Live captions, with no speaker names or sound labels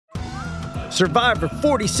Survivor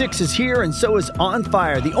 46 is here, and so is On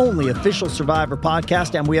Fire, the only official Survivor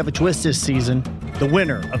podcast, and we have a twist this season. The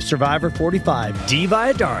winner of Survivor 45, Dee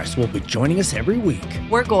Valladares, will be joining us every week.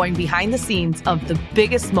 We're going behind the scenes of the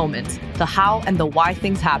biggest moments, the how and the why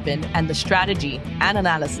things happen, and the strategy and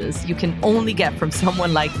analysis you can only get from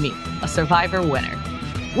someone like me, a Survivor winner.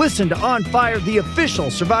 Listen to On Fire, the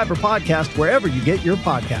official Survivor podcast, wherever you get your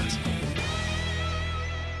podcasts.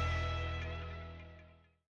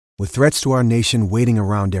 With threats to our nation waiting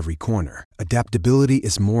around every corner, adaptability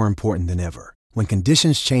is more important than ever. When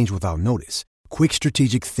conditions change without notice, quick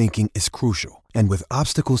strategic thinking is crucial. And with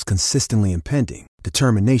obstacles consistently impending,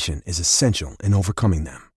 determination is essential in overcoming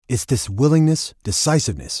them. It's this willingness,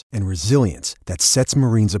 decisiveness, and resilience that sets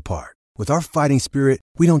Marines apart. With our fighting spirit,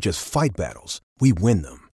 we don't just fight battles, we win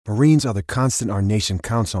them. Marines are the constant our nation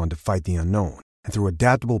counts on to fight the unknown. And through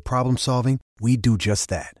adaptable problem solving, we do just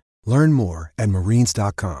that. Learn more at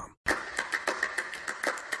marines.com.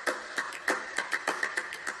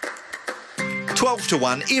 12 to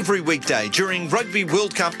 1 every weekday during Rugby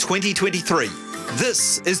World Cup 2023.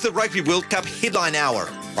 This is the Rugby World Cup Headline Hour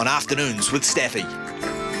on Afternoons with Staffy.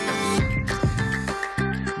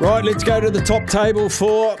 Right, let's go to the top table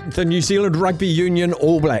for the New Zealand Rugby Union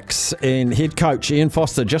All Blacks and head coach Ian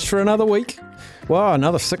Foster just for another week. Wow,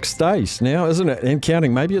 another 6 days now, isn't it? And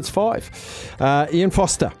counting, maybe it's 5. Ian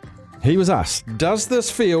Foster, he was asked, does this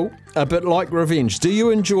feel a bit like revenge? Do you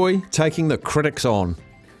enjoy taking the critics on?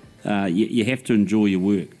 You have to enjoy your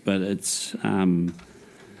work, but it's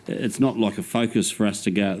not like a focus for us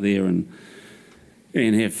to go out there and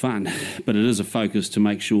have fun. But it is a focus to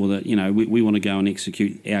make sure that we want to go and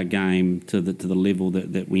execute our game to the level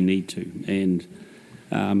that we need to, and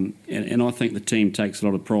I think the team takes a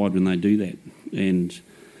lot of pride when they do that. And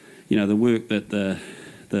the work that the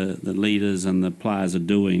leaders and the players are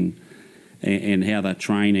doing and how they're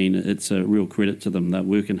training, it's a real credit to them. They're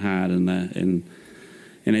working hard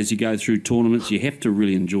and as you go through tournaments, you have to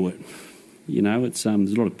really enjoy it. It's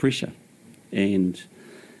there's a lot of pressure, and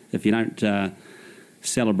if you don't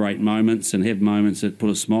celebrate moments and have moments that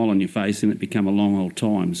put a smile on your face, then it become a long old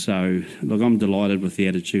time. So, look, I'm delighted with the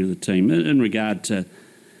attitude of the team. In regard to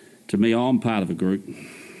me, I'm part of a group,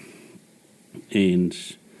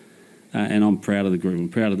 and I'm proud of the group. I'm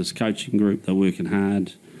proud of this coaching group. They're working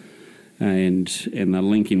hard. And they're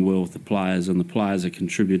linking well with the players, and the players are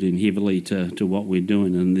contributing heavily to what we're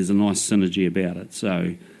doing, and there's a nice synergy about it.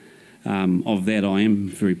 So of that I am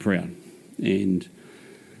very proud.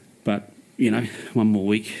 But one more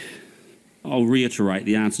week, I'll reiterate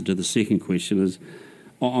the answer to the second question is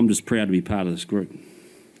I'm just proud to be part of this group.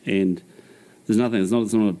 And it's not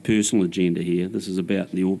a personal agenda here. This is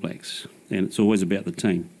about the All Blacks, and it's always about the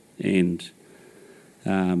team. And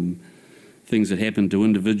things that happen to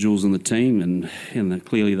individuals in the team, and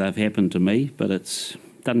clearly they've happened to me, but it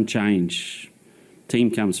doesn't change.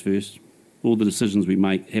 Team comes first. All the decisions we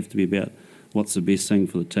make have to be about what's the best thing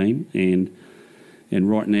for the team, and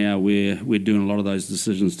right now we're doing a lot of those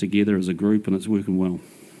decisions together as a group, and it's working well.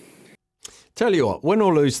 Tell you what, win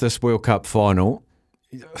or lose this World Cup final,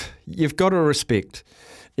 you've got to respect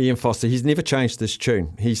Ian Foster. He's never changed this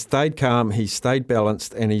tune. He's stayed calm, he's stayed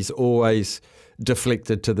balanced, and he's always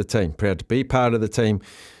deflected to the team, proud to be part of the team.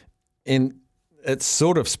 And it's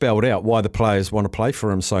sort of spelled out why the players want to play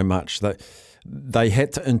for him so much. That they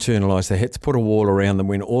had to internalise, they had to put a wall around them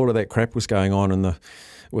when all of that crap was going on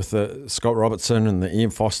with the Scott Robertson and the Ian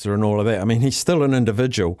Foster and all of that. I mean, he's still an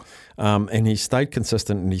individual, and he stayed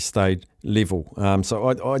consistent and he stayed level. So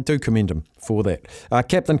I do commend him for that.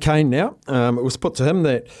 Captain Kane now, it was put to him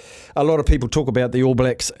that a lot of people talk about the All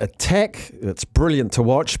Blacks attack. It's brilliant to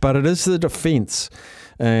watch, but it is the defence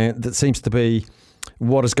that seems to be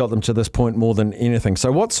what has got them to this point more than anything. So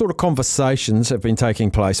what sort of conversations have been taking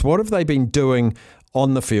place? What have they been doing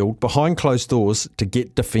on the field, behind closed doors, to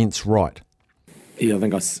get defence right? Yeah, I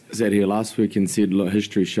think I sat here last week and said, look,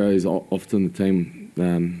 history shows often the team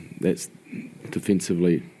that's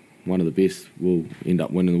defensively one of the best will end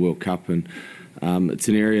up winning the World Cup. And it's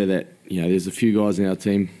an area that, there's a few guys in our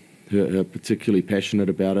team who are particularly passionate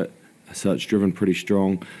about it. So it's driven pretty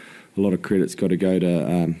strong. A lot of credit's got to go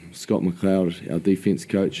to Scott McLeod, our defence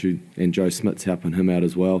coach, and Joe Smith's helping him out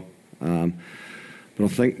as well. But I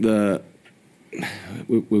think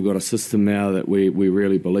we've got a system now that we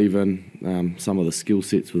really believe in. Some of the skill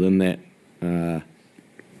sets within that,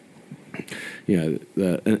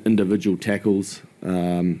 the individual tackles,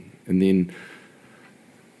 and then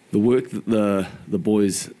the work that the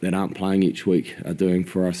boys that aren't playing each week are doing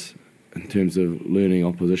for us in terms of learning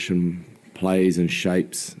opposition plays and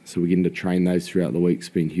shapes, so we're getting to train those throughout the week's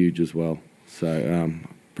been huge as well. So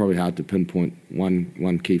probably hard to pinpoint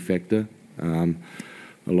one key factor, a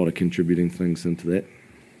lot of contributing things into that.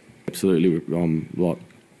 Absolutely, I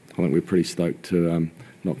think we're pretty stoked to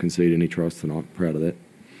not concede any tries tonight. Proud of that.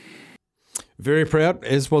 Very proud,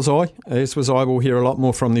 as was I. We'll hear a lot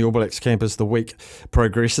more from the All Blacks camp as the week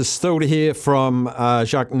progresses. Still to hear from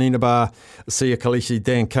Jacques Nienaber, Sia Khaleesi,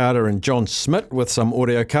 Dan Carter and John Smith with some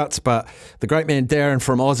audio cuts, but the great man Darren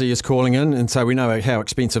from Aussie is calling in, and so we know how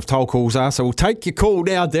expensive toll calls are, so we'll take your call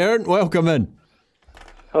now, Darren. Welcome in.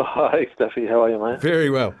 Oh, hi, Staffy. How are you, mate?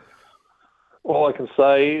 Very well. All I can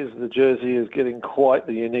say is the jersey is getting quite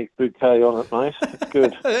the unique bouquet on it, mate. It's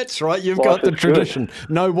good. That's right. You've Life got the is tradition. good.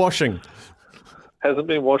 No washing. Hasn't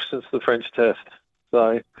been washed since the French test,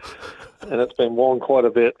 and it's been worn quite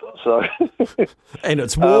a bit. So, and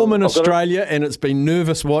it's warm in Australia, and it's been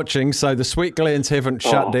nervous watching, so the sweat glands haven't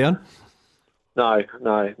shut down. No.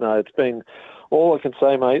 It's been. All I can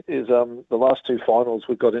say, mate, is the last two finals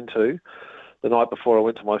we got into. The night before, I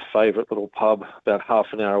went to my favourite little pub about half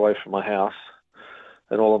an hour away from my house,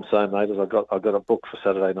 and all I'm saying, mate, is I got a book for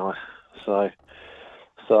Saturday night. So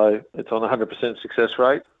it's on 100% success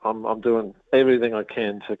rate. I'm doing everything I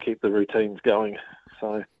can to keep the routines going.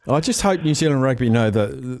 So I just hope New Zealand Rugby know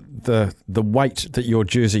the weight that your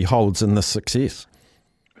jersey holds in this success.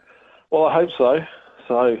 Well, I hope so.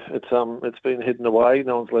 So it's been hidden away.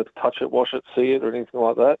 No one's allowed to touch it, wash it, see it, or anything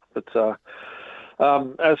like that. But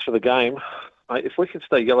as for the game, mate, if we can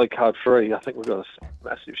stay yellow card free, I think we've got a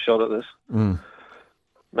massive shot at this.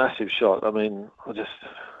 Massive shot. I mean,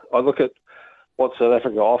 I look at what South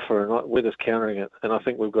Africa offer, and we're just countering it. And I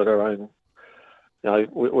think we've got our own.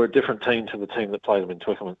 We're a different team to the team that played them in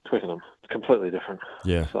Twickenham. Completely different.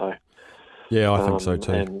 Yeah. So. Yeah, I think so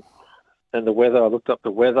too. And the weather. I looked up the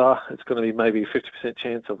weather. It's going to be maybe 50%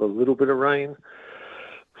 chance of a little bit of rain.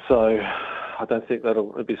 So I don't think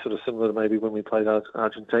it'll be sort of similar to maybe when we played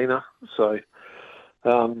Argentina. So.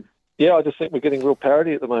 I just think we're getting real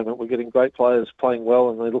parity at the moment. We're getting great players playing well,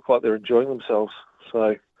 and they look like they're enjoying themselves.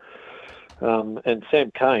 So. And Sam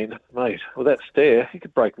Cane, mate, with that stare, he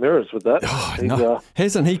could break mirrors with that. Oh, no.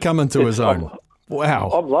 Hasn't he come into his own? Wow.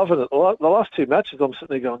 I'm loving it. The last two matches, I'm sitting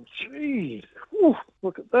there going, gee,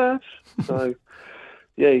 look at that. So,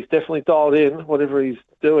 he's definitely dialed in. Whatever he's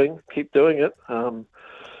doing, keep doing it. I'm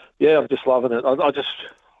just loving it. I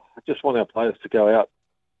just want our players to go out.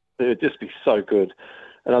 It would just be so good.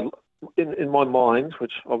 And in my mind,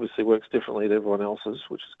 which obviously works differently to everyone else's,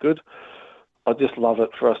 which is good, I just love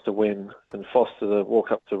it for us to win and Foster to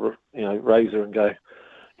walk up to Razor and go,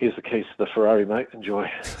 here's the keys to the Ferrari, mate. Enjoy.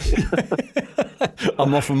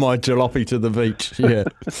 I'm offering my jalopy to the beach. Yeah.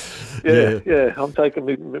 Yeah. I'm taking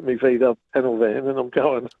me feet up panel van and I'm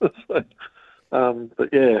going. I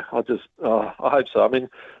hope so. I mean,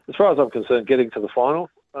 as far as I'm concerned, getting to the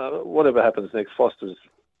final, whatever happens next, Foster's,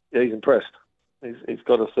 he's impressed. He's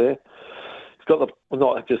got us there. He's got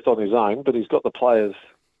not just on his own, but he's got the players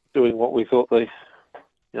doing what we thought he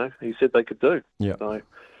said they could do. Yeah. So,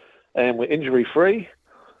 and we're injury free,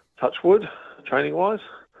 touch wood, training wise.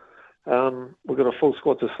 We've got a full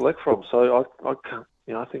squad to select from. So I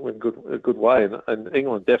think we're in a good way. And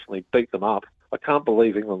England definitely beat them up. I can't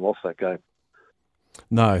believe England lost that game.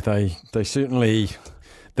 No, they certainly.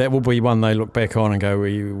 That will be one they look back on and go,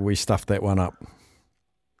 we stuffed that one up.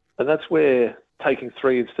 And that's where taking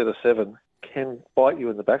 3 instead of 7 can bite you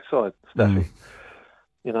in the backside, Staffy.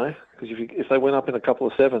 Because if they went up in a couple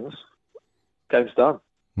of 7s, game's done.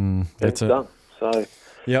 Game's done. So,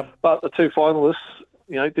 yep. But the two finalists,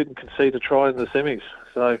 didn't concede a try in the semis.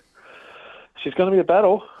 So she's going to be a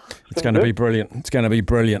battle. It's going to be brilliant. It's going to be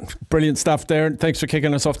brilliant. Brilliant stuff, Darren. Thanks for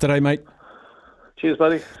kicking us off today, mate. Cheers,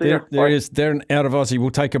 buddy. See you. There he is, Darren out of Aussie.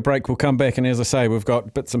 We'll take a break. We'll come back, and as I say, we've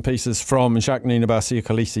got bits and pieces from Jacques Nienaber, Sia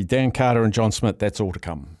Khaleesi, Dan Carter and John Smith. That's all to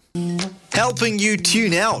come. Helping you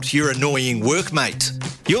tune out your annoying workmate.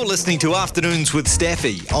 You're listening to Afternoons with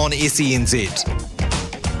Staffy on SENZ.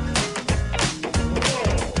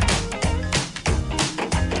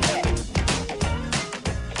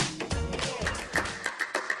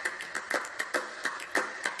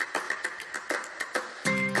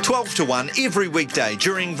 to 1 every weekday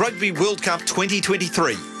during Rugby World Cup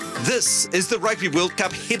 2023. This is the Rugby World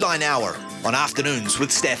Cup Headline Hour on Afternoons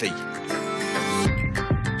with Staffy.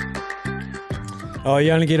 Oh,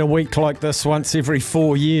 you only get a week like this once every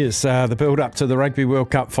 4 years. The build-up to the Rugby World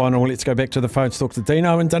Cup final. Let's go back to the phone to talk to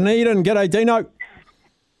Dino in Dunedin. G'day, Dino.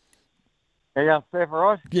 How you going, Steph, all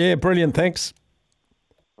right? Yeah, brilliant, thanks.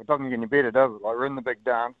 It doesn't get any better, does it? Like, we're in the big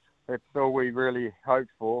dance. That's all we really hoped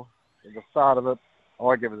for. At the start of it,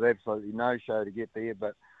 I give us absolutely no show to get there.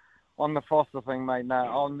 But on the Foster thing, mate,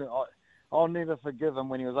 no, I'll never forgive him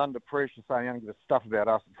when he was under pressure saying he only gives a stuff about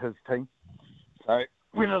us as his team. So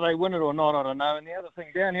whether they win it or not, I don't know. And the other thing,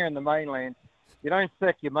 down here in the mainland, you don't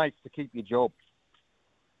sack your mates to keep your job.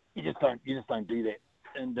 You just don't do that.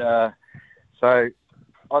 And so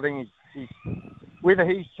I think he's whether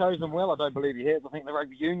he's chosen well, I don't believe he has. I think the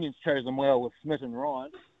rugby union's chosen well with Smith and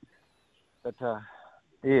Ryan. But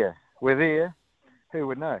yeah, we're there. Who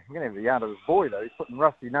would know? I'm going to have the yarn of this boy, though. He's putting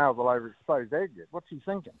rusty nails all over exposed aggregate. What's he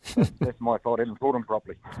thinking? That's my fault. I didn't taught him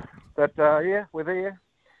properly. But, yeah, we're there.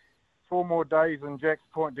 4 more days in Jack's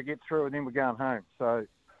Point to get through, and then we're going home. So,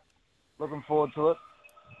 looking forward to it.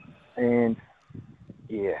 And,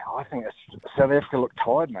 yeah, I think South Africa look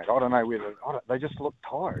tired, mate. I don't know whether... they just look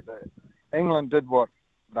tired. England did what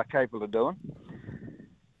they're capable of doing.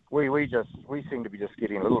 We seem to be just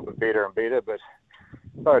getting a little bit better and better, but...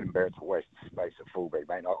 Bowden Barrett's a waste of space at fullback,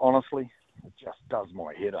 mate. Honestly, it just does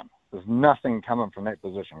my head in. There's nothing coming from that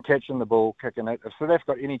position. Catching the ball, kicking it. If South Africa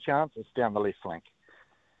got any chance, it's down the left flank.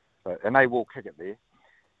 And they will kick it there.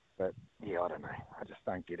 But, yeah, I don't know. I just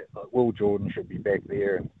don't get it. Like, Will Jordan should be back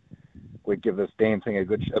there, and we'd give this damn thing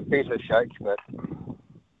a better shake, but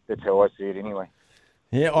that's how I see it anyway.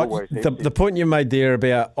 Yeah, the point you made there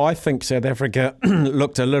about, I think South Africa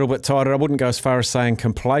looked a little bit tired. I wouldn't go as far as saying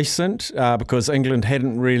complacent because England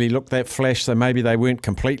hadn't really looked that flash, so maybe they weren't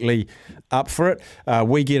completely up for it.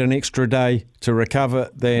 We get an extra day to recover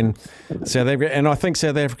than South Africa, and I think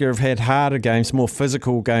South Africa have had harder games, more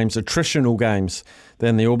physical games, attritional games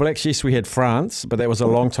than the All Blacks. Yes, we had France, but that was a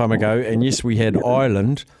long time ago, and yes, we had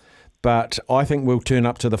Ireland, but I think we'll turn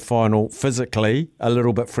up to the final physically a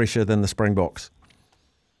little bit fresher than the Springboks.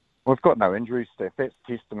 We've got no injuries, Steph. That's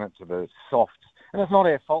testament to the soft. And it's not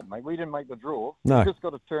our fault, mate. We didn't make the draw. No. We've just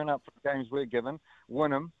got to turn up for the games we're given,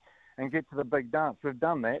 win them, and get to the big dance. We've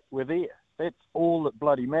done that. We're there. That's all that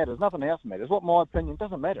bloody matters. Nothing else matters. What my opinion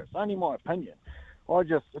doesn't matter. It's only my opinion.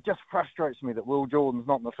 It just frustrates me that Will Jordan's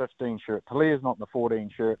not in the 15 shirt, Talia's not in the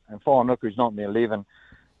 14 shirt, and Whanuku's not in the 11.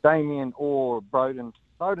 Damien or Bowden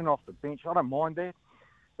off the bench. I don't mind that.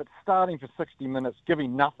 But starting for 60 minutes,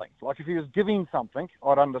 giving nothing. Like, if he was giving something,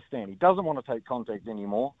 I'd understand. He doesn't want to take contact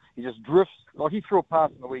anymore. He just drifts. Like, he threw a pass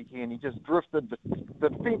in the weekend. He just drifted. The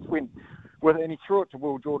defence went with it, and he threw it to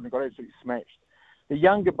Will Jordan and got absolutely smashed. The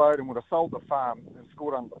younger Bowden would have sold the farm and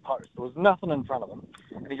scored under the post. There was nothing in front of him,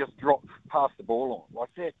 and he just passed the ball on. Like,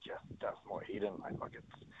 that just does my head in, mate. Like,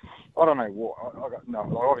 I don't know what.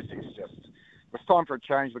 Obviously, it's time for a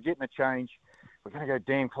change. We're getting a change. We're going to go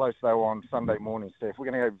damn close, though, on Sunday morning, Steph. We're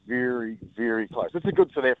going to go very, very close. It's a good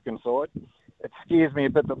South African side. It scares me a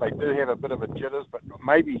bit that they do have a bit of a jitters, but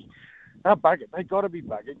maybe they're buggered. They've got to be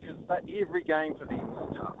buggered because every game for them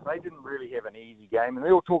was tough. They didn't really have an easy game, and they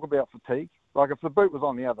all talk about fatigue. Like, if the boot was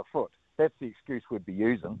on the other foot, that's the excuse we'd be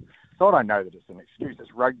using. So I don't know that it's an excuse.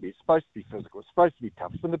 It's rugby. It's supposed to be physical. It's supposed to be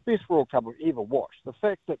tough. It's been the best World Cup I've ever watched. The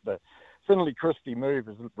fact that the Finley Christie move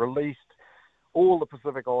has released all the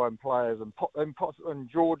Pacific Island players and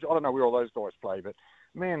Georgia, I don't know where all those guys play, but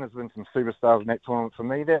man, there's been some superstars in that tournament for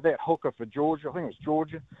me. That hooker for Georgia, I think it was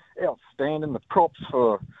Georgia, outstanding. The props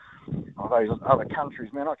for those other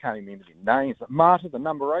countries, man, I can't even remember their names. But Marta, the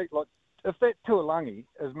number 8, like, if that Tuolangi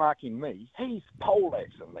is marking me, he's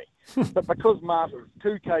poleaxing me. But because Marta's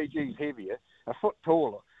 2 kgs heavier, a foot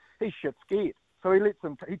taller, he's shit scared. So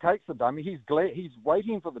he takes the dummy, he's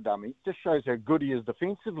waiting for the dummy, just shows how good he is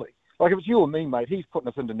defensively. Like, if it's you or me, mate, he's putting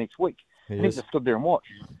us into next week. He just stood there and watched.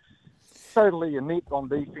 Totally inept on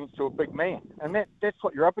defence to a big man. And that's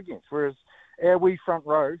what you're up against. Whereas our wee front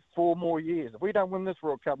row, 4 more years. If we don't win this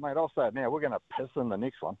World Cup, mate, I'll say it now, we're going to piss in the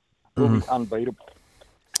next one. We'll be unbeatable.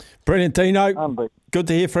 Brilliant, Dino. Good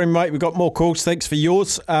to hear from you, mate. We've got more calls. Thanks for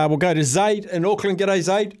yours. We'll go to Zaid in Auckland. G'day,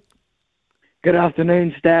 Zaid. Good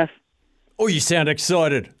afternoon, staff. Oh, you sound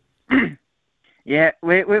excited. Yeah,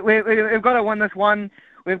 we've got to win this one.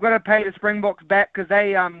 We've got to pay the Springboks back because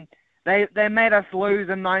they made us lose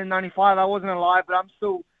in 1995. I wasn't alive, but I'm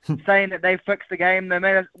still saying that they fixed the game.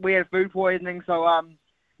 We had food poisoning, so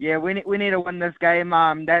yeah, we need to win this game.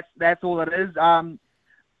 That's all it is.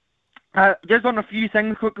 Just on a few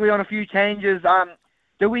things quickly, on a few changes.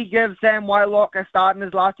 Do we give Sam Whitelock a start in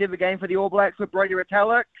his last ever game for the All Blacks with Brody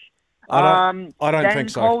Retallick? I don't think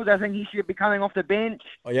so. Coles, I think he should be coming off the bench.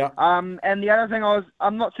 Oh, yeah. And the other thing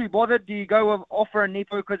I'm not too bothered. Do you go with Offa and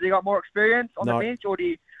Nepo because they got more experience on the bench, or do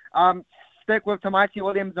you stick with Tamati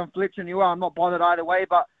Williams and Fletcher Newell? I'm not bothered either way,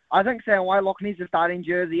 but I think Sam Whitelock needs a starting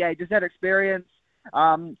jersey. Yeah, just that experience.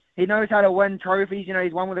 He knows how to win trophies. You know,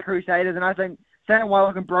 he's won with the Crusaders, and I think Sam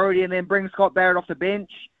Whitelock and Brody, and then bring Scott Barrett off the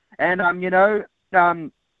bench. And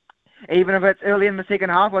even if it's early in the second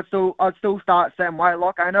half, I'd still start Sam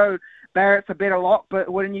Whitelock. I know Barrett's a better lock,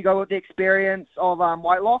 but wouldn't you go with the experience of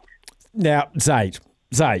Whitelock? Now, Zaid,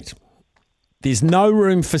 There's no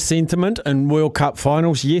room for sentiment in World Cup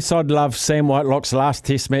finals. Yes, I'd love Sam Whitelock's last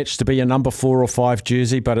test match to be a number 4 or 5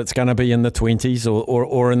 jersey, but it's going to be in the 20s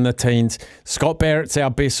or in the teens. Scott Barrett's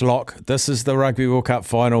our best lock. This is the Rugby World Cup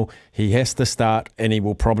final. He has to start and he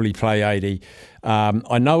will probably play 80.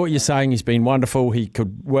 I know what you're saying. He's been wonderful. He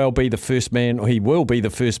could well be the first man, or he will be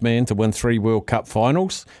the first man to win 3 World Cup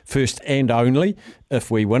finals, first and only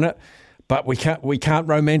if we win it. But we can't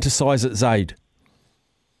romanticise it, Zaid.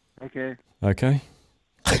 Okay. Okay.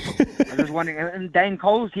 I'm just wondering, and Dane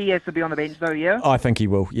Coles, he has to be on the bench though, yeah? I think he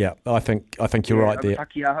will, yeah. I think you're right there.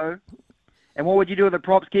 Takiaho. And what would you do with the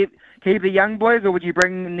props? Keep the young boys, or would you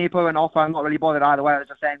bring Nepo and Offa? I'm not really bothered either way. I was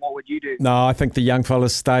just saying, what would you do? No, I think the young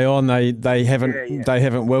fellas stay on. They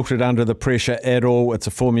haven't wilted under the pressure at all. It's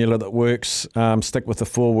a formula that works. Stick with the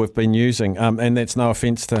 4 we've been using. And that's no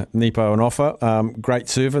offence to Nepo and Offa. Great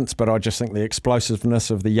servants, but I just think the explosiveness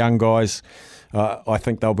of the young guys, I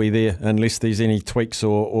think they'll be there unless there's any tweaks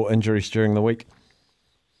or injuries during the week.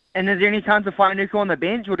 And is there any chance of Whainuku on the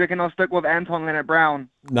bench, or do you reckon I'll stick with Anton Leonard-Brown?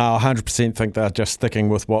 No, I 100% think they're just sticking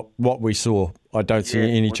with what we saw. I don't see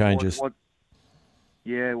any changes.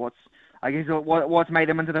 What's made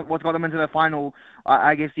them into what's got them into the final?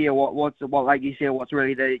 I guess what like you said, what's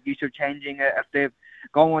really the use of changing it if they've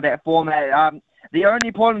gone with that format? The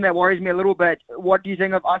only problem that worries me a little bit, what do you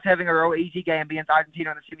think of us having a real easy game against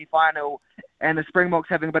Argentina in the semi-final and the Springboks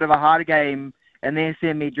having a bit of a harder game in their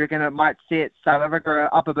semi? Do you reckon it might set South Africa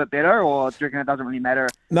up a bit better, or do you reckon it doesn't really matter?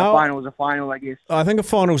 No, a final's a final, I guess. I think a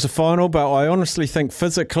final's a final, but I honestly think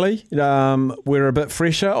physically we're a bit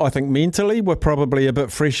fresher. I think mentally we're probably a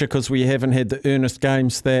bit fresher because we haven't had the earnest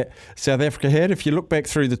games that South Africa had. If you look back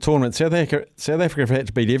through the tournament, South Africa have had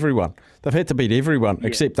to beat everyone. They've had to beat everyone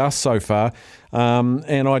except us so far.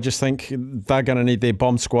 And I just think they're going to need their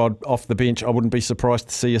bomb squad off the bench. I wouldn't be surprised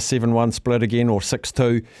to see a 7-1 split again or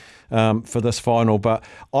 6-2 for this final. But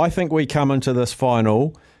I think we come into this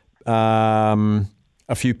final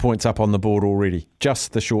a few points up on the board already.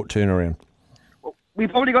 Just the short turnaround. Well, we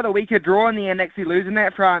probably got a weaker draw in the end, actually losing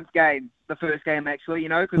that France game, the first game actually,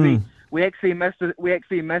 because we actually missed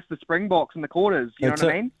the Springboks in the quarters. You know what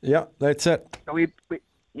I mean? Yeah, that's it. So if we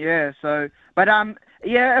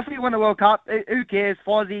win the World Cup, who cares?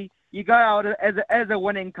 Fozzie, you go out as a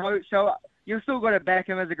winning coach, so you've still got to back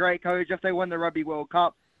him as a great coach if they win the Rugby World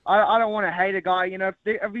Cup. I don't want to hate a guy,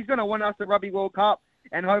 if he's going to win us the Rugby World Cup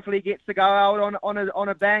and hopefully he gets to go out on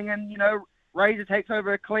a bang and, Razor takes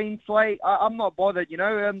over a clean slate, I'm not bothered,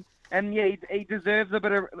 and he deserves a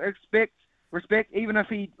bit of respect, even if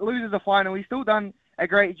he loses the final. He's still done a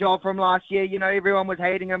great job from last year. Everyone was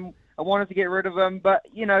hating him. I wanted to get rid of him, but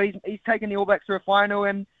he's taken the All Blacks to a final,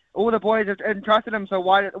 and all the boys have entrusted him. So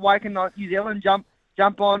why can not New Zealand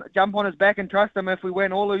jump on his back and trust him if we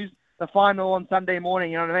win or lose the final on Sunday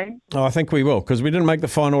morning? You know what I mean? Oh, I think we will, because we didn't make the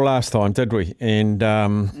final last time, did we? And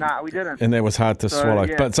nah, we didn't. And that was hard to swallow.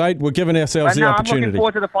 Yeah. But Zaid, we're giving ourselves the opportunity. I'm looking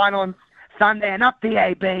forward to the final on Sunday, and up the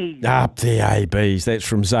ABs. Up the ABs. That's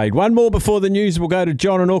from Zaid. One more before the news. We'll go to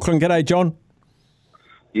John in Auckland. G'day, John.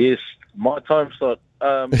 Yes, my time slot.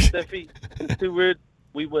 Steffi, 2 words,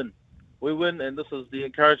 we win. We win, and this is the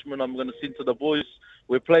encouragement I'm going to send to the boys.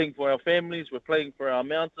 We're playing for our families, we're playing for our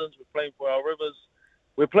mountains, we're playing for our rivers,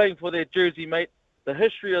 we're playing for that jersey, mate. The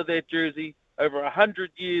history of that jersey, over 100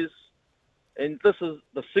 years, and this is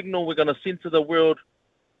the signal we're going to send to the world.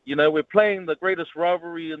 We're playing the greatest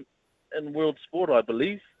rivalry in world sport, I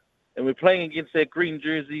believe, and we're playing against that green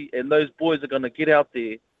jersey, and those boys are going to get out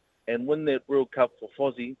there and win that World Cup for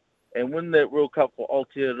Fozzie, and win that World Cup for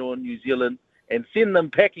Aotearoa, New Zealand, and send them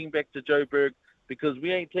packing back to Joburg, because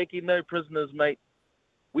we ain't taking no prisoners, mate.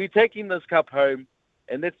 We're taking this cup home,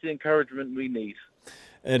 and that's the encouragement we need.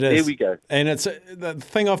 It is. There we go. And it's the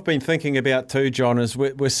thing I've been thinking about too, John, is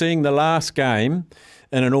we're seeing the last game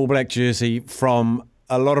in an All Black jersey from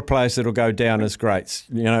a lot of players that will go down as greats,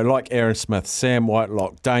 like Aaron Smith, Sam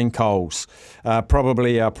Whitelock, Dane Coles,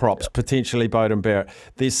 probably our props, potentially Beauden Barrett.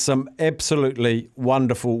 There's some absolutely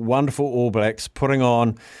wonderful, wonderful All Blacks putting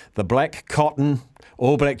on the black cotton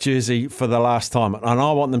All Black jersey for the last time, and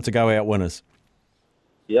I want them to go out winners.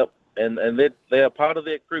 Yep, and they are part of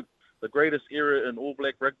that group, the greatest era in All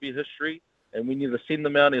Black rugby history, and we need to send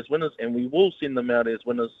them out as winners, and we will send them out as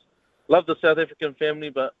winners. Love the South African family,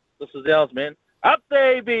 but this is ours, man. Up the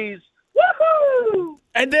ABs! Woohoo!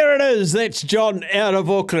 And there it is. That's John out of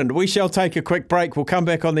Auckland. We shall take a quick break. We'll come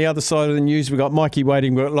back on the other side of the news. We've got Mikey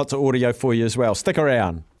waiting. We've got lots of audio for you as well. Stick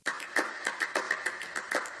around.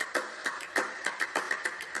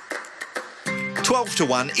 $12 to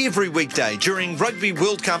 1 every weekday during Rugby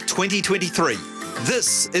World Cup 2023.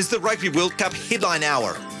 This is the Rugby World Cup Headline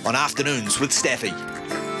Hour on Afternoons with Staffy.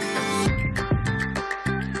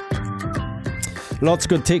 Lots of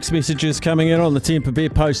good text messages coming in on the Temper Bear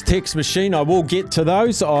Post text machine. I will get to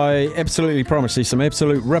those. I absolutely promise. There's some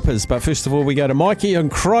absolute rippers. But first of all, we go to Mikey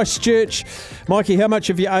in Christchurch. Mikey, how much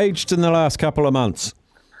have you aged in the last couple of months?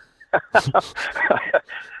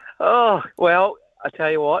 Oh, well, I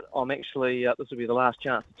tell you what, I'm actually, this will be the last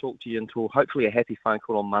chance to talk to you until hopefully a happy phone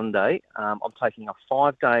call on Monday. I'm taking a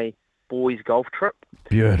 5-day boys golf trip.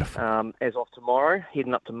 Beautiful. As of tomorrow,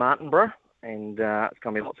 heading up to Martinborough. And it's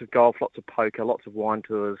going to be lots of golf, lots of poker, lots of wine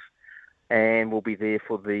tours. And we'll be there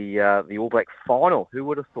for the All Black final. Who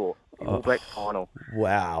would have thought? The All Black final.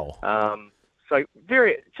 Wow. So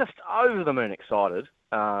just over the moon excited.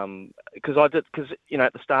 Because at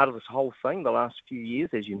the start of this whole thing, the last few years,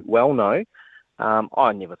 as you well know,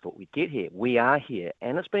 I never thought we'd get here. We are here.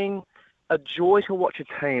 And it's been a joy to watch a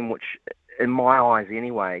team which, in my eyes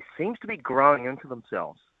anyway, seems to be growing into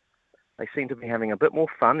themselves. They seem to be having a bit more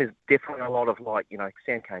fun. There's definitely a lot of,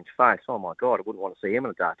 Sam Kane's face. Oh, my God, I wouldn't want to see him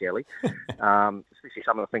in a dark alley, especially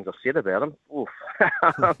some of the things I've said about him,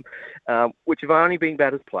 which have only been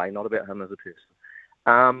about his play, not about him as a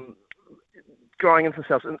person. Growing into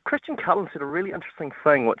themselves. And Christian Cullen said a really interesting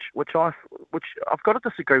thing, which I've got to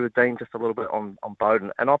disagree with Dean just a little bit on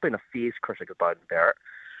Bowden, and I've been a fierce critic of Bowden Barrett.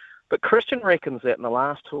 But Christian reckons that in the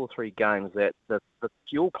last 2 or 3 games that the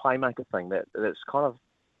dual playmaker thing, that's kind of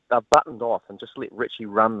buttoned off and just let Richie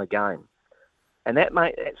run the game. And that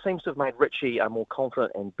seems to have made Richie a more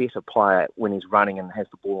confident and better player when he's running and has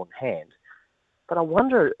the ball in hand. But I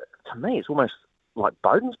wonder, to me, it's almost like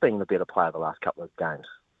Bowden's being the better player the last couple of games.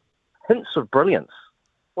 Hints of brilliance.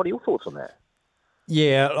 What are your thoughts on that?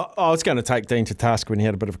 Yeah, I was going to take Dean to task when he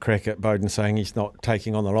had a bit of a crack at Bowden, saying he's not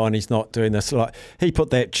taking on the line, he's not doing this. Like, he put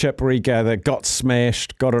that chip regather, got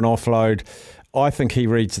smashed, got an offload. I think he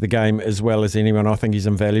reads the game as well as anyone. I think he's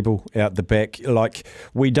invaluable out the back. Like,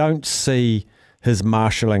 we don't see his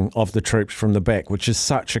marshalling of the troops from the back, which is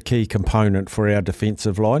such a key component for our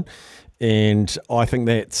defensive line. And I think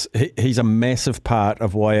he's a massive part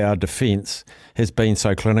of why our defence has been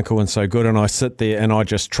so clinical and so good. And I sit there and I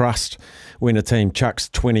just trust when a team chucks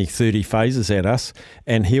 20, 30 phases at us,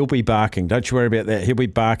 and he'll be barking. Don't you worry about that. He'll be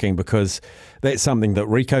barking because that's something that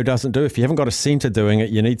Rico doesn't do. If you haven't got a centre doing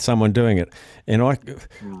it, you need someone doing it. And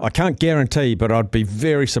I can't guarantee, but I'd be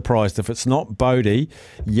very surprised if it's not Bodie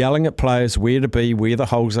yelling at players where to be, where the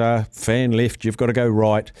holes are, fan left, you've got to go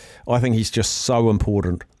right. I think he's just so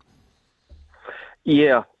important.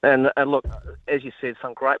 Yeah, and look, as you said,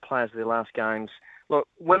 some great players in their last games. Look,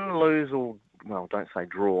 win, lose, or, well, don't say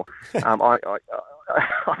draw. I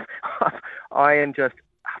am just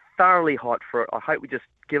thoroughly hyped for it. I hope we just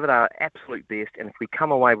give it our absolute best, and if we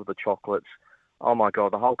come away with the chocolates, oh my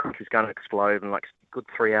God, the whole country's going to explode in like a good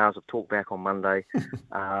 3 hours of talk back on Monday.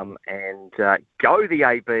 And go the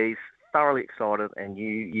ABs, thoroughly excited, and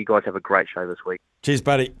you guys have a great show this week. Cheers,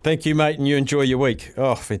 buddy. Thank you, mate, and you enjoy your week.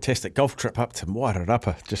 Oh, fantastic. Golf trip up to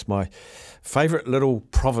Wairarapa, just my favourite little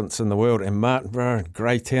province in the world, and Martinborough and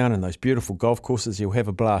Greytown and those beautiful golf courses. You'll have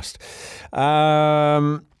a blast.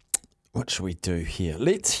 What should we do here?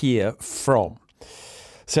 Let's hear from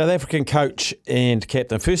South African coach and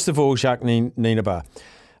captain. First of all, Jacques Nienaber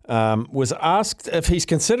was asked if he's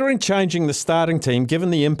considering changing the starting team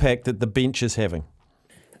given the impact that the bench is having.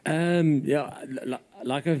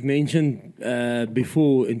 Like I've mentioned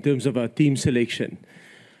before, in terms of our team selection,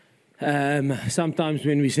 sometimes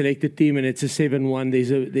when we select a team and it's a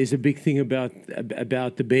 7-1, there's a big thing about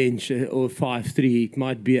the bench, or 5-3. It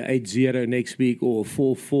might be a 8-0 next week, or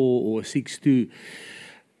 4-4, or 6-2.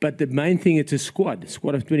 But the main thing, it's a squad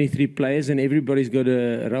of 23 players, and everybody's got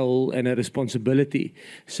a role and a responsibility.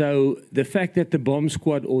 So the fact that the bomb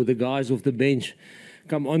squad or the guys off the bench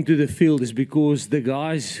come onto the field is because the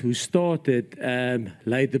guys who started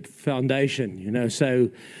laid the foundation, So,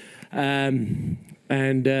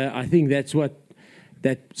 I think that's what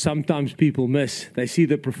that sometimes people miss. They see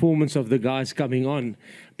the performance of the guys coming on,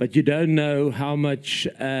 but you don't know how much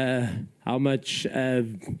the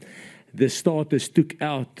starters took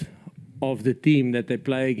out of the team that they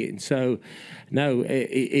play against. So, no,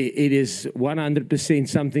 it is 100%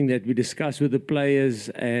 something that we discuss with the players,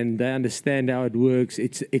 and they understand how it works.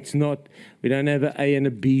 It's not, we don't have an A and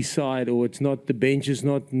a B side, or it's not, the bench is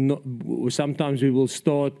not sometimes we will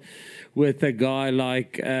start with a guy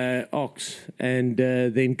like Ox, and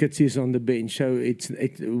then Kitsy's on the bench. So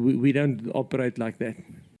we don't operate like that.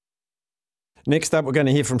 Next up, we're going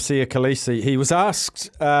to hear from Sia Khaleesi. He was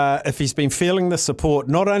asked if he's been feeling the support,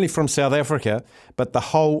 not only from South Africa, but the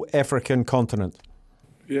whole African continent.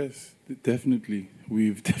 Yes, definitely.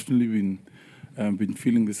 We've definitely been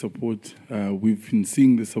feeling the support. We've been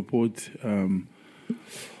seeing the support. On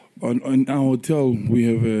our hotel, we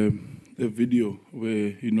have a video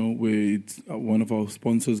where it's one of our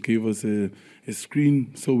sponsors gave us a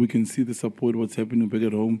screen so we can see the support, what's happening back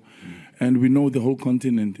at home, and we know the whole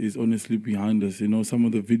continent is honestly behind us. Some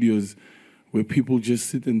of the videos where people just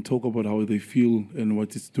sit and talk about how they feel and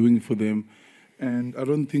what it's doing for them, and I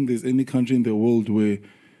don't think there's any country in the world where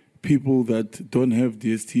people that don't have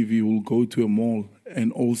DSTV will go to a mall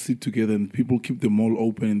and all sit together, and people keep the mall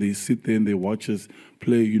open and they sit there and they watch us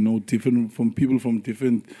play, different from people from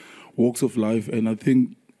different walks of life. And I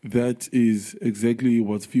think that is exactly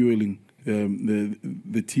what's fueling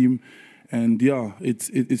the team. And yeah,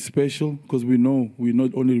 it's special because we know we're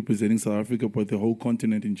not only representing South Africa but the whole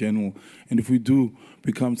continent in general. And if we do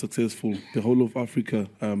become successful, the whole of Africa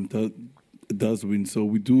does win. So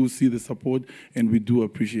we do see the support and we do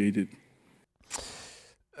appreciate it.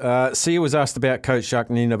 Sia was asked about Coach Jacques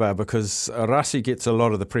Nienaber because Rassie gets a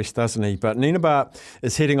lot of the press, doesn't he? But Nienaber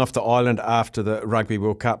is heading off to Ireland after the Rugby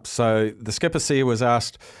World Cup. So the skipper Sia was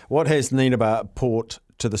asked, what has Nienaber brought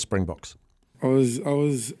to the Springboks? I was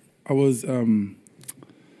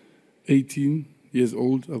 18 years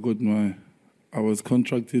old. I was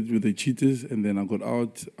contracted with the Cheetahs, and then I got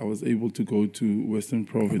out. I was able to go to Western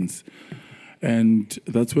Province. And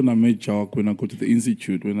that's when I met Jacques, when I go to the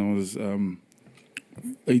Institute, when I was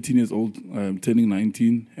 18 years old, turning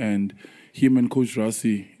 19. And him and Coach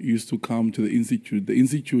Rassie used to come to the Institute. The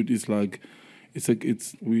Institute is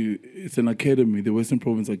it's an academy, the Western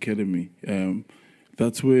Province Academy.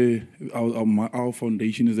 That's where our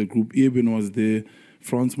foundation is a group. Eben was there,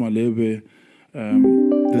 Frans Malebe.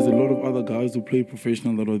 There's a lot of other guys who play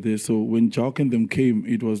professional that are there. So when Jacques and them came,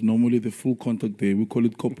 it was normally the full contact day. We call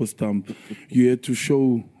it copper stamp. You had to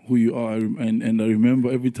show who you are. And I remember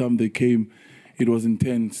every time they came, it was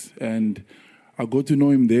intense. And I got to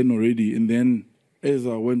know him then already. And then as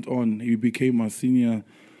I went on, he became my senior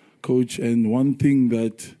coach. And one thing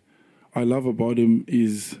that I love about him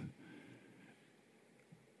is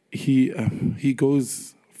he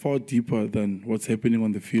goes far deeper than what's happening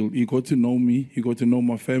on the field. He got to know me. He got to know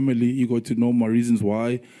my family. He got to know my reasons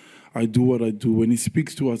why I do what I do. When he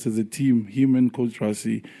speaks to us as a team, him and Coach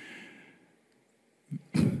Rassie,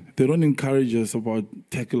 they don't encourage us about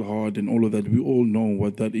tackle hard and all of that. We all know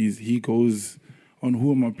what that is. He goes on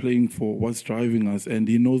who am I playing for, what's driving us, and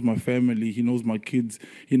he knows my family, he knows my kids,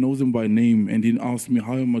 he knows them by name, and he asks me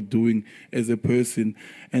how am I doing as a person,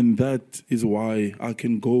 and that is why I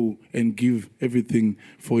can go and give everything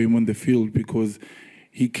for him on the field, because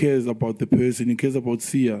he cares about the person, he cares about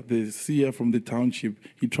Sia, the Sia from the township.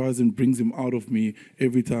 He tries and brings him out of me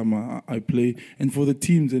every time I play, and for the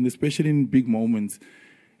teams, and especially in big moments,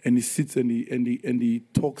 and he sits and he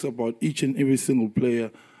talks about each and every single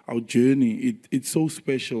player. Our journey, it's so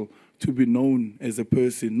special to be known as a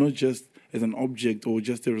person, not just as an object or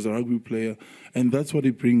just as a rugby player. And that's what he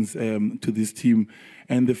brings to this team.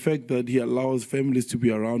 And the fact that he allows families to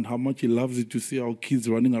be around, how much he loves it to see our kids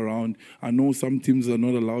running around. I know some teams are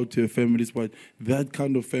not allowed to have families, but that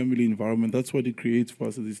kind of family environment, that's what he creates for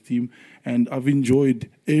us as this team. And I've enjoyed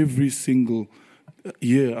every single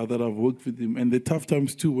year that I've worked with him, and the tough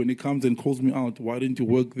times too, when he comes and calls me out, why didn't you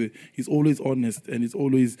work there? He's always honest, and it's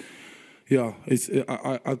always,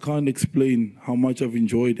 I can't explain how much I've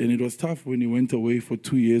enjoyed. And it was tough when he went away for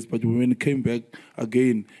 2 years, but when he came back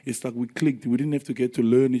again, it's like we clicked. We didn't have to get to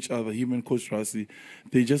learn each other, him and Coach Rassie.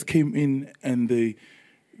 They just came in and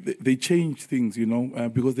they changed things,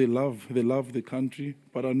 because they love the country.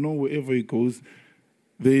 But I know wherever he goes,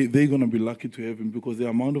 they're going to be lucky to have him, because the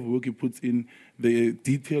amount of work he puts in, the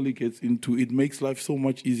detail he gets into, it makes life so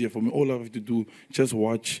much easier for me. All I have to do, just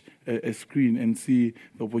watch a screen and see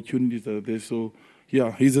the opportunities that are there. So,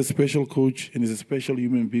 yeah, he's a special coach, and he's a special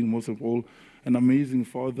human being, most of all, an amazing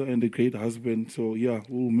father and a great husband. So, yeah,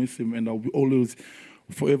 we'll miss him, and I'll be always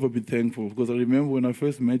forever be thankful, because I remember when I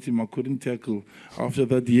first met him, I couldn't tackle. After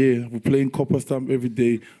that year, we're playing copper stamp every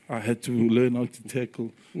day. I had to learn how to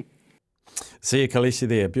tackle. Sia Khaleesi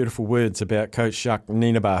there, beautiful words about Coach Jacques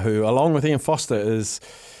Nienaber, who, along with Ian Foster, is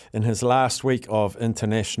in his last week of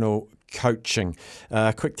international coaching.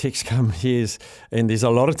 Quick text come here, and there's a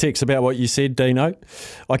lot of text about what you said, Dino.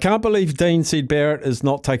 I can't believe Dean said Barrett is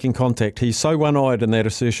not taking contact. He's so one-eyed in that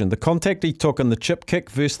assertion. The contact he took in the chip kick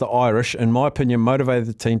versus the Irish, in my opinion, motivated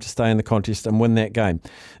the team to stay in the contest and win that game.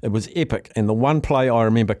 It was epic, and the one play I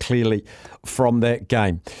remember clearly from that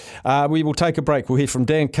game. We will take a break. We'll hear from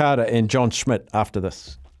Dan Carter and John Schmidt after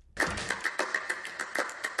this.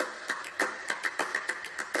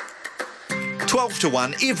 12 to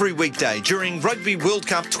 1 every weekday during Rugby World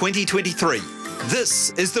Cup 2023.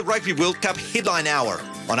 This is the Rugby World Cup Headline Hour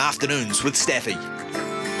on Afternoons with Staffy.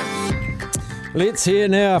 Let's hear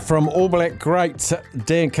now from All Black greats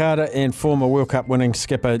Dan Carter and former World Cup winning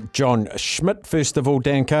skipper John Schmidt. First of all,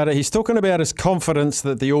 Dan Carter, he's talking about his confidence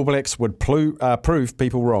that the All Blacks would prove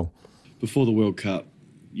people wrong. Before the World Cup,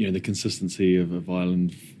 the consistency of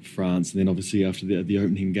Ireland, France, and then obviously after the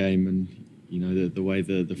opening game and, the way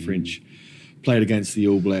the French played against the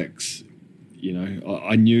All Blacks,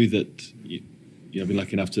 I knew that, I've been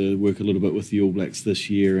lucky enough to work a little bit with the All Blacks this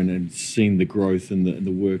year and seen the growth and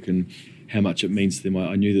the work and how much it means to them.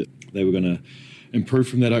 I knew that they were going to improve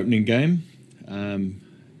from that opening game.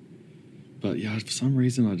 But for some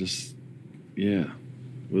reason I just,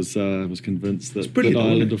 was convinced that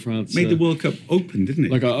Ireland or France made the World Cup open, didn't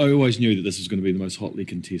it? Like I always knew that this was going to be the most hotly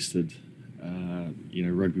contested,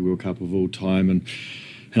 Rugby World Cup of all time, and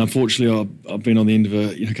unfortunately I've been on the end of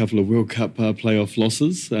a couple of World Cup playoff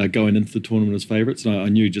losses going into the tournament as favourites. And I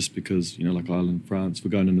knew just because like Ireland and France were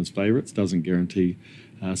going in as favourites doesn't guarantee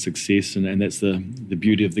success, and that's the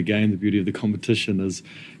beauty of the game, the beauty of the competition is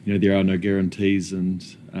there are no guarantees. And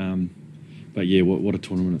but what a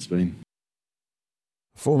tournament it's been.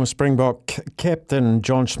 Former Springbok captain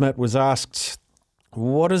John Schmidt was asked,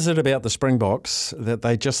 what is it about the Springboks that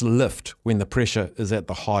they just lift when the pressure is at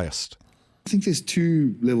the highest? I think there's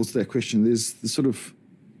two levels to that question. There's the sort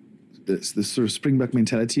of Springbok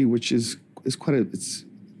mentality, which is quite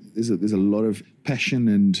there's a lot of passion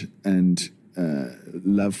and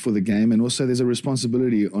love for the game, and also there's a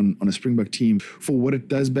responsibility on a Springbok team for what it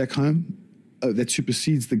does back home that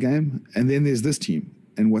supersedes the game. And then there's this team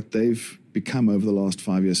and what they've become over the last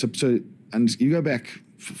 5 years. So and you go back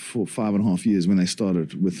for 5.5 years when they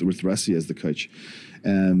started with Rassie as the coach,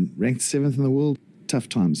 ranked 7th in the world. Tough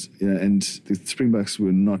times, and the Springboks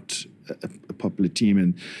were not a popular team,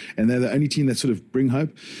 and they're the only team that sort of bring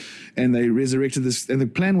hope. And they resurrected this, and the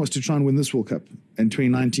plan was to try and win this World Cup in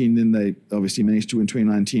 2019. Then they obviously managed to win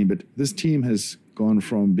 2019. But this team has gone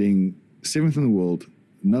from being 7th in the world,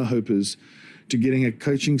 no hopers, to getting a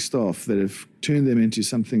coaching staff that have turned them into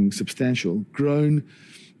something substantial, grown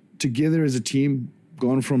together as a team,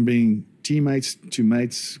 gone from being teammates to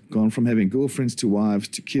mates, gone from having girlfriends to wives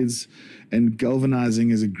to kids, and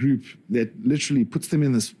galvanizing as a group that literally puts them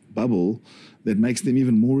in this bubble that makes them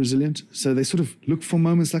even more resilient. So they sort of look for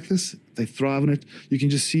moments like this. They thrive on it. You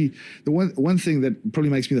can just see the one thing that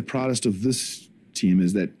probably makes me the proudest of this team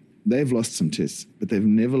is that they've lost some tests, but they've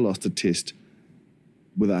never lost a test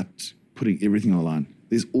without putting everything on the line.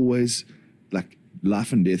 There's always like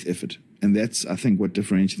life and death effort. And that's, I think, what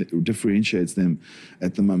differentiates them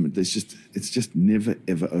at the moment. It's just never,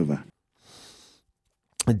 ever over.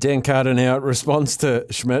 Dan Carter now responds to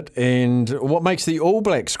Schmidt, and what makes the All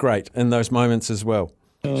Blacks great in those moments as well?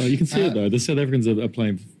 You can see it though. The South Africans are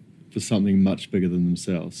playing for something much bigger than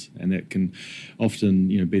themselves, and that can often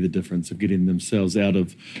be the difference of getting themselves out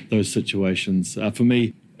of those situations. For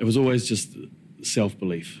me, it was always just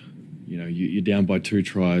self-belief. You're down by 2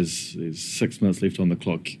 tries. There's 6 minutes left on the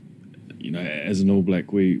clock. As an All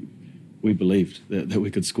Black, we believed that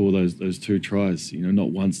we could score those 2 tries.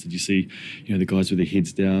 Not once did you see, the guys with their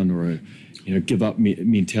heads down or a, give up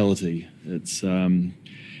mentality. It's and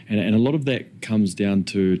a lot of that comes down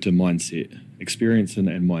to mindset, experience and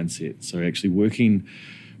mindset. So actually working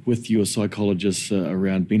with your psychologists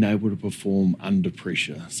around being able to perform under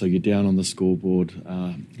pressure. So you're down on the scoreboard,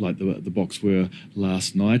 like the Boks were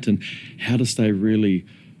last night, and how to stay really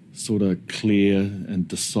sort of clear and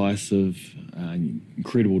decisive,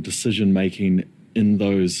 incredible decision-making in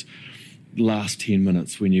those last 10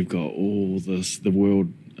 minutes when you've got all the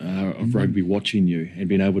world of rugby watching you and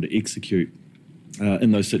being able to execute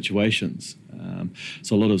in those situations.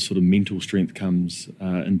 So a lot of sort of mental strength comes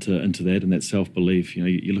into that, and that self-belief.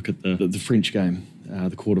 You look at the French game,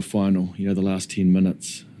 the quarter-final, the last 10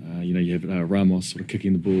 minutes. You have Ramos sort of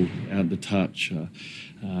kicking the ball out the touch,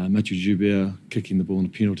 Mathieu Joubert kicking the ball in a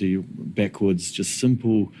penalty backwards. Just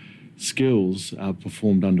simple skills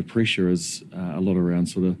performed under pressure is a lot around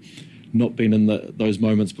sort of not being in those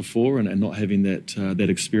moments before and not having that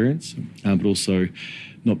experience, but also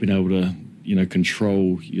not being able to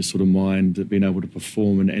control your sort of mind, being able to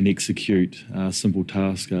perform and execute simple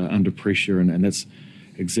tasks under pressure, and that's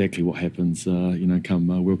exactly what happens,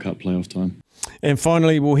 come World Cup playoff time. And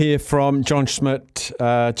finally, we'll hear from John Schmidt,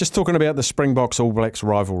 just talking about the Springboks All Blacks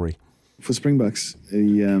rivalry. For Springboks,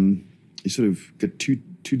 you sort of get two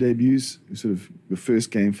debuts. Sort of your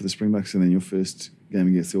first game for the Springboks, and then your first game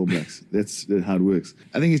against the All Blacks. That's how it works.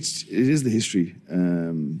 I think it is the history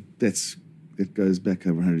that goes back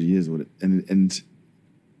over 100 years, and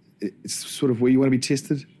it's sort of where you want to be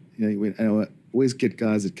tested. I always get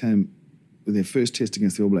guys that came with their first test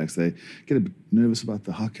against the All Blacks. They get a bit nervous about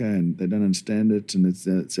the haka and they don't understand it, and it's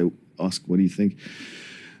so ask, what do you think?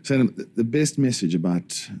 So the best message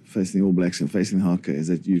about facing the All Blacks and facing the Haka is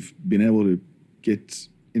that you've been able to get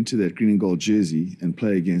into that green and gold jersey and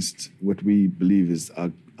play against what we believe is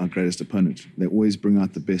our greatest opponent. They always bring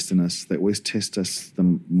out the best in us. They always test us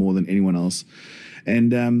more than anyone else.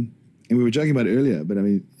 And we were joking about it earlier, but I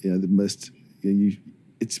mean,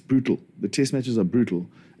 it's brutal. The test matches are brutal,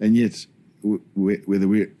 and yet whether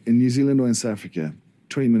we're in New Zealand or in South Africa,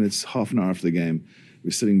 20 minutes, half an hour after the game, we're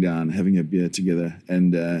sitting down having a beer together,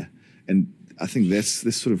 and I think that's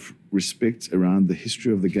this sort of respect around the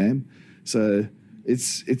history of the game. So it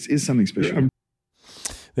is something special.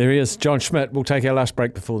 There he is, John Schmidt. We'll take our last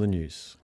break before the news.